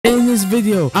In this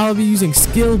video, I'll be using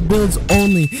skill builds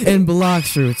only in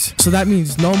bloxfruits. So that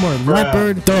means no more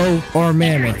leopard, doe, or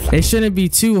mammoth. It shouldn't be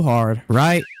too hard,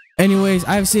 right? Anyways,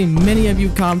 I've seen many of you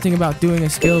commenting about doing a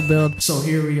skill build, so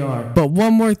here we are. But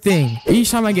one more thing,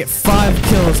 each time I get 5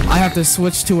 kills, I have to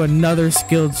switch to another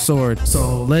skilled sword.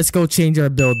 So let's go change our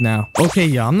build now. Okay,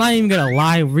 y'all, I'm not even gonna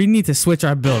lie, we need to switch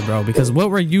our build, bro, because what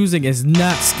we're using is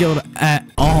not skilled at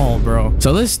all, bro.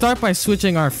 So let's start by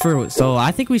switching our fruit. So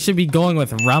I think we should be going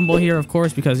with rumble here, of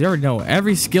course, because you already know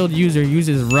every skilled user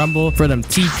uses rumble for them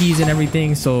TPs and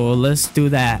everything. So let's do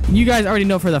that. You guys already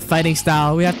know for the fighting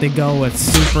style, we have to go with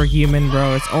superhuman,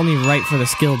 bro. It's only right for the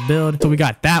skilled build. So we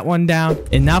got that one down.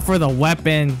 And now for the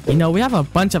weapon, you know, we have a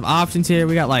bunch of options here.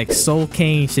 We got like soul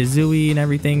cane, shizui, and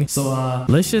everything. So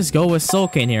let's just go with soul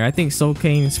cane here. I think soul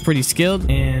cane is pretty skilled.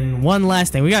 And one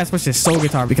last thing, we gotta switch to soul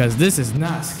guitar because this is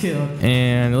not skilled.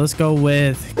 And let's go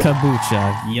with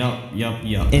kabucha.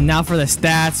 Yup. And now for the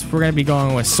stats, we're gonna be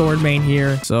going with sword main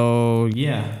here. So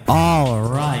yeah. All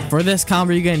right. For this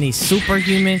combo, you're gonna need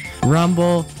superhuman,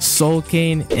 rumble, soul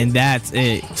cane, and that's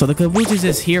it. So the kabucha is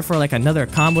just here for like another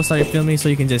combo starter, feel me? So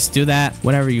you can just do that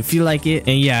whenever you feel like it.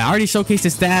 And yeah, I already showcased the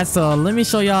stats, so let me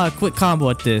show y'all a quick combo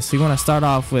with this. So you want to start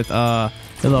off with the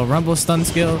little rumble stun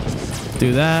skill.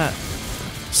 Do that.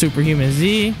 Superhuman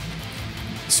Z,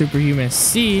 superhuman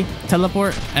C,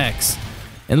 teleport X.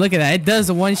 And look at that, it does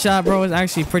a one shot, bro. It's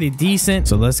actually pretty decent.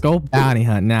 So let's go bounty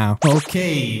hunt now.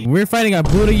 Okay, we're fighting a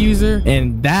Buddha user,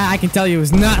 and that I can tell you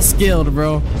is not skilled,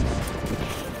 bro.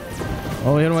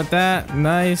 Oh, hit him with that.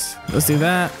 Nice. Let's do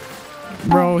that.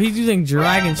 Bro, he's using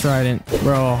dragon trident.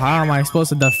 Bro, how am I supposed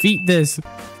to defeat this?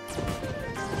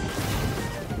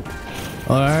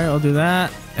 Alright, I'll do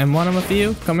that. And one of a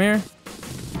few. Come here.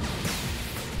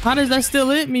 How does that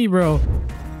still hit me, bro?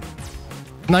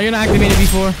 No, you're not activated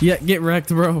before. Yeah, get wrecked,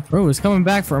 bro. Bro, it's coming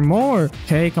back for more.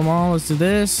 Okay, come on. Let's do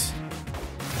this.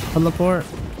 Teleport.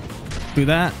 Do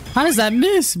that. How does that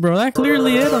miss, bro? That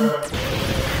clearly hit him.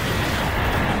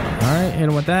 Alright, hit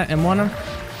him with that and one him.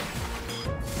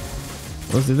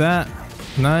 Let's do that.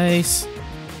 Nice.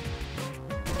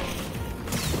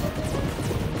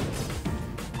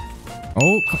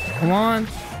 Oh, come on.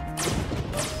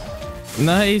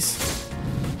 Nice.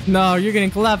 No, you're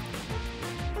getting clapped.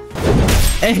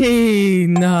 Hey,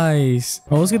 nice.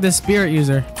 Oh, let's get this spirit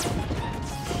user.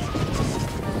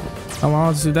 Come on,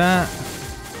 let's do that.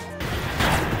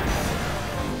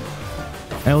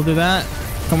 Hey, we'll do that.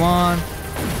 Come on.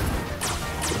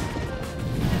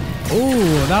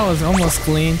 Ooh, that was almost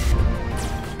clean.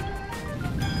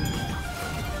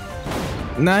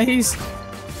 Nice.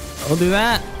 We'll do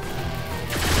that.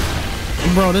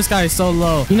 Bro, this guy is so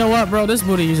low. You know what, bro? This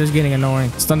Buddha user is getting annoying.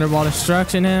 Thunderball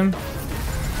destruction him.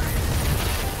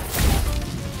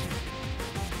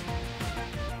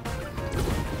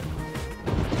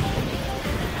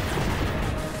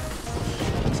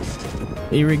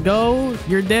 Here we go.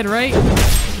 You're dead, right?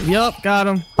 Yup, got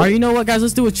him. All right, you know what, guys?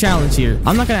 Let's do a challenge here.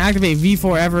 I'm not gonna activate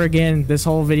V4 ever again this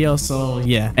whole video, so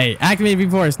yeah. Hey, activate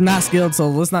V4 is not skilled, so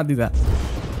let's not do that.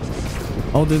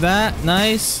 I'll do that.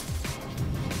 Nice.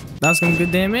 That's some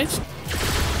good damage.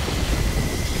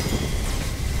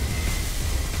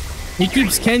 He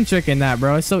keeps Kentricking that,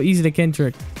 bro. It's so easy to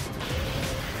Kentrick.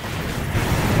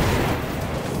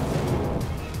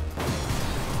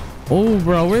 Oh,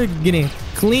 bro, we're getting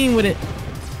clean with it.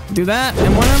 Do that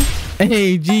and one of them.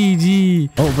 Hey, GG.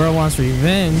 Oh, bro wants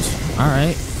revenge. All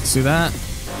right, let's do that.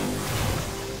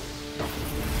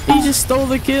 He just stole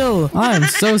the kill. I'm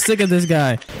so sick of this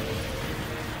guy.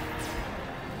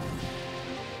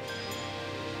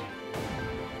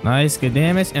 Nice, good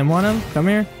damage. And one of them. Come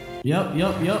here. Yup.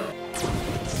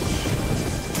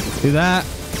 Do that.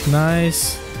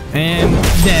 Nice. And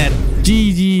dead.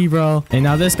 GG, bro. And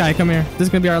now this guy, come here. This is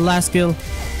going to be our last kill.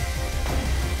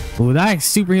 Ooh, that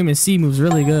superhuman C moves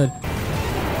really good.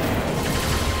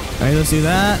 Alright, let's do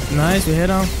that. Nice, we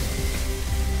hit him.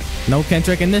 No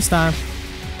Kentricking this time.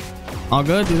 All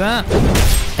good, do that.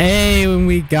 Hey, when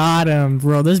we got him,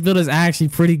 bro. This build is actually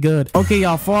pretty good. Okay,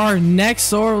 y'all, for our next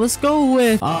sword, let's go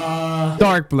with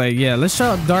Dark Blade. Yeah, let's try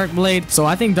out Dark Blade. So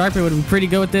I think Dark Blade would be pretty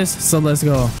good with this. So let's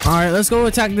go. Alright, let's go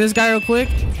attack this guy real quick.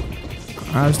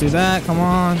 Alright, let's do that. Come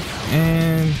on.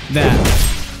 And that.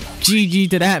 GG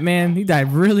to that, man. He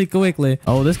died really quickly.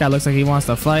 Oh, this guy looks like he wants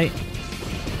to fight.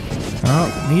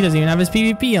 Oh, he doesn't even have his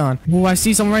PvP on. Oh, I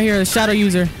see someone right here, a shadow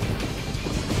user.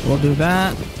 We'll do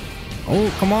that.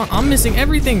 Oh, come on. I'm missing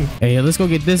everything. Hey, let's go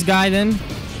get this guy then.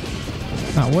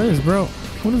 Now, what is bro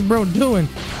doing?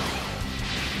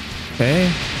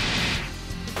 Okay.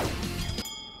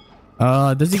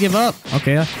 Does he give up?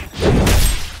 Okay.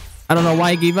 I don't know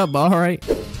why he gave up, but all right.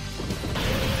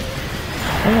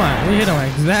 Come on, we hit him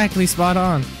exactly spot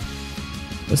on.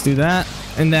 Let's do that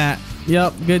and that.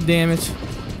 Yep, good damage.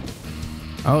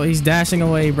 Oh, he's dashing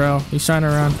away, bro. He's trying to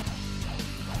run.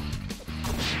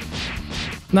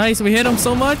 Nice, we hit him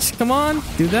so much. Come on,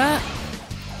 do that.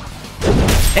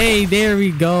 Hey, there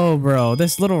we go, bro.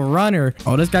 This little runner.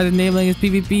 Oh, this guy's enabling his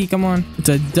PvP. Come on. It's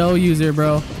a dough user,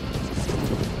 bro.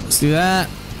 Let's do that.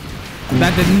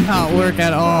 That did not work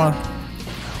at all.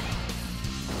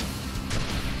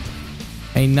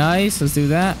 Hey, nice. Let's do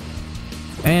that.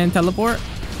 And teleport.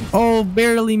 Oh,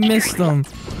 barely missed them.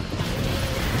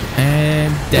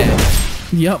 And dead.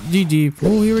 Yup, GG.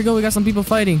 Oh, here we go. We got some people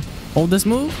fighting. Hold this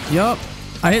move. Yup.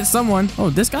 I hit someone. Oh,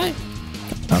 this guy?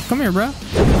 Oh, come here, bro.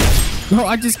 Oh,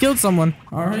 I just killed someone.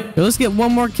 All right. Let's get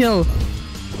one more kill.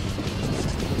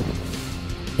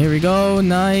 Here we go.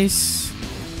 Nice.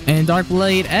 And Dark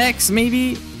Blade X,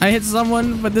 maybe. I hit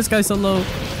someone, but this guy's so low.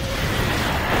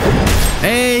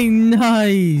 Hey,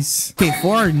 nice. Okay,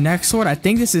 for our next sword, I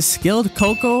think this is skilled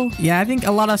Coco. Yeah, I think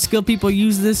a lot of skilled people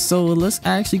use this, so let's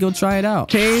actually go try it out.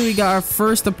 Okay, we got our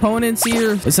first opponents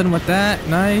here. Let's hit him with that.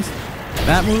 Nice.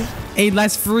 That move. Hey,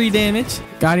 less free damage.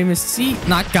 Got him a seat.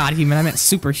 Not got him, I meant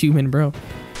superhuman, bro.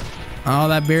 Oh,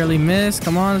 that barely missed.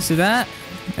 Come on, let's do that.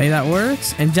 Hey, that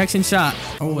works. Injection shot.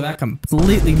 Oh, that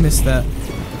completely missed that.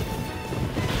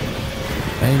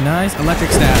 Hey, nice.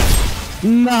 Electric stab.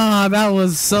 Nah, that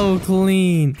was so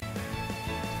clean.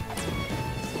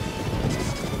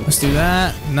 Let's do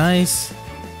that. Nice.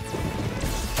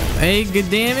 Hey, good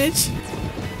damage.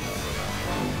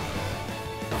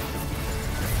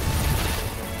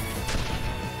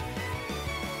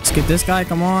 Let's get this guy.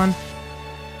 Come on.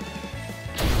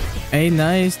 Hey,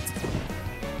 nice.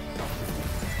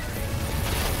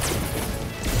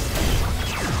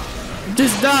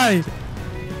 Just die.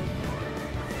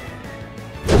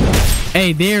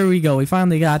 Hey, there we go. We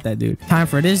finally got that dude. Time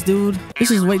for this dude.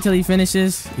 Let's just wait till he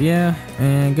finishes. Yeah,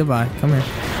 and goodbye. Come here.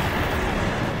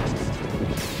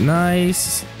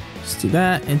 Nice. Let's do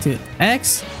that into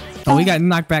X. Oh, we got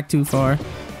knocked back too far.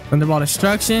 Thunderball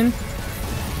destruction.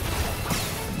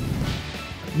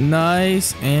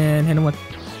 Nice. And hit him with...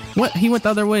 What? He went the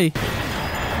other way.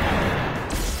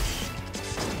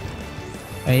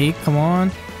 Hey, come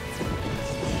on.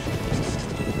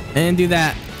 And do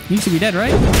that. You should be dead,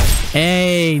 right?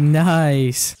 Hey,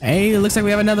 nice. Hey, it looks like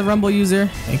we have another Rumble user.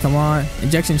 Hey, come on.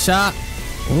 Injection shot.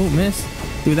 Oh, miss.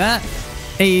 Do that.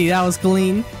 Hey, that was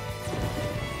clean.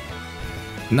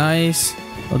 Nice.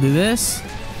 We'll do this.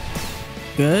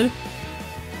 Good.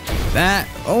 That.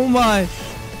 Oh my.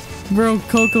 Bro,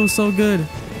 Coco's so good.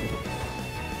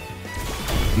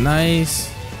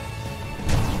 Nice.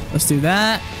 Let's do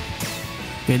that.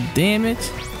 Good damage.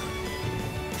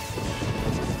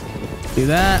 Do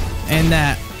that. And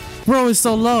that. Bro, it's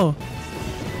so low.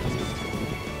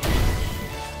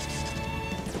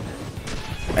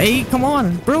 Hey, come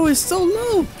on. Bro, it's so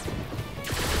low.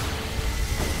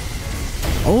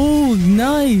 Oh,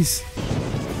 nice.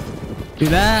 Do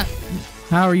that.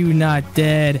 How are you not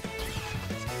dead?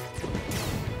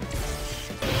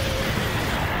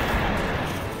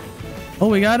 Oh,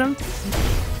 we got him.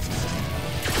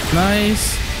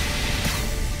 Nice.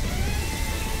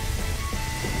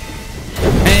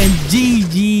 And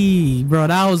GG. Bro,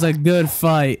 that was a good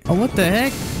fight. Oh, what the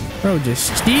heck? Bro,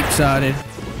 just cheap shotted.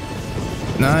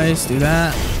 Nice. Do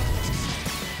that.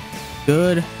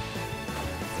 Good.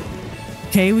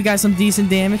 Okay, we got some decent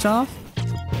damage off.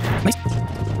 Nice.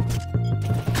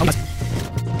 Oh, nice.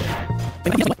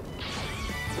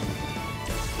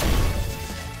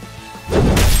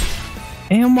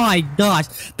 Oh my gosh,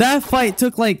 that fight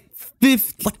took like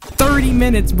 30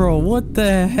 minutes, bro. What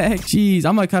the heck? Jeez,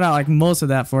 I'm gonna cut out like most of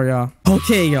that for y'all.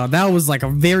 Okay, y'all, that was like a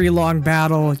very long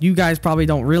battle. You guys probably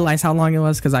don't realize how long it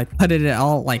was because I cut it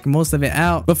all, like most of it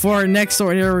out. But for our next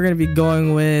sword here, we're gonna be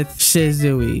going with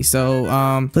Shizui. So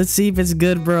let's see if it's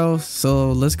good, bro.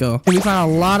 So let's go. We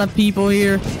found a lot of people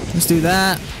here. Let's do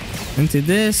that. Into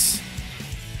this.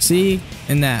 See?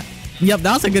 And that. Yep,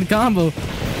 that was a good combo.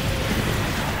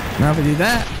 Now if I do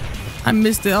that, I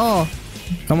missed it all.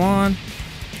 Come on.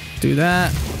 Do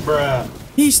that. Bruh.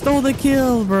 He stole the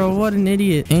kill, bro. What an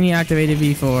idiot. And he activated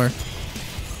V4.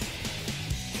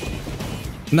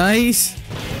 Nice.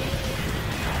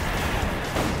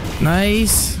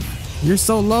 Nice. You're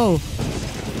so low.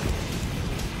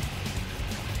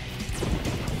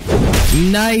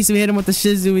 Nice. We hit him with the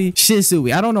Shizui.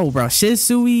 Shizui. I don't know, bro.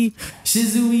 Shizui.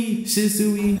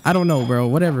 I don't know, bro.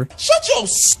 Whatever. Shut your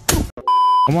stupid.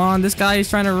 Come on. This guy is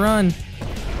trying to run.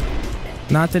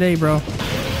 Not today, bro.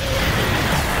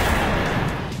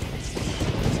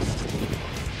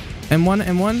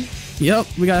 M1. Yep.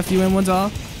 We got a few M1s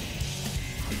off.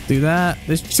 do that.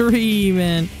 This tree,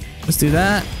 man. Let's do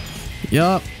that.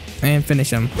 Yup. And finish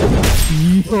him.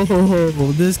 Yo,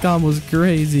 this combo's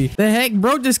crazy. The heck,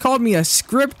 bro just called me a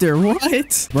scripter.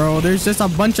 What? Bro, there's just a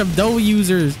bunch of dough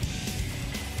users.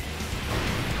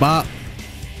 Bop.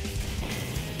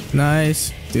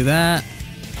 Nice. Do that.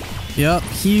 Yup.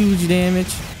 Huge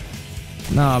damage.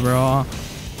 Nah, bro.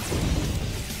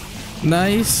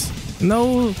 Nice.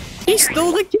 No. He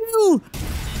stole the kill.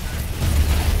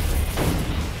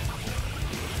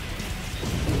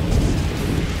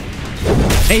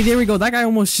 Hey, there we go. That guy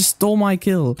almost just stole my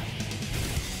kill.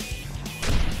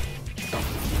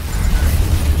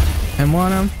 And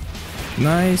want him.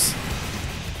 Nice.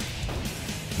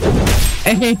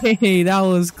 Hey, that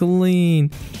was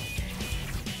clean.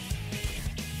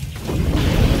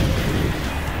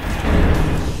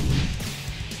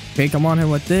 Okay, come on, hit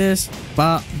with this.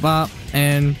 Bop, bop,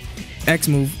 and X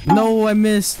move. No, I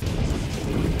missed.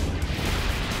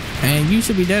 And you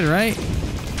should be dead, right?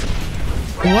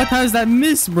 What? How does that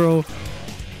miss, bro?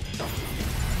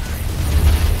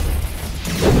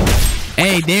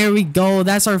 Hey, there we go.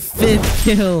 That's our 5th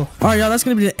kill. All right, y'all, that's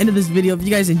gonna be the end of this video. If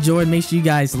you guys enjoyed, make sure you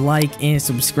guys like and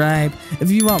subscribe. If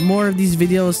you want more of these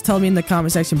videos, tell me in the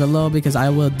comment section below because I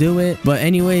will do it. But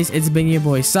anyways, it's been your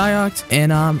boy Syoct,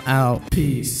 and I'm out.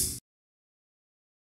 Peace.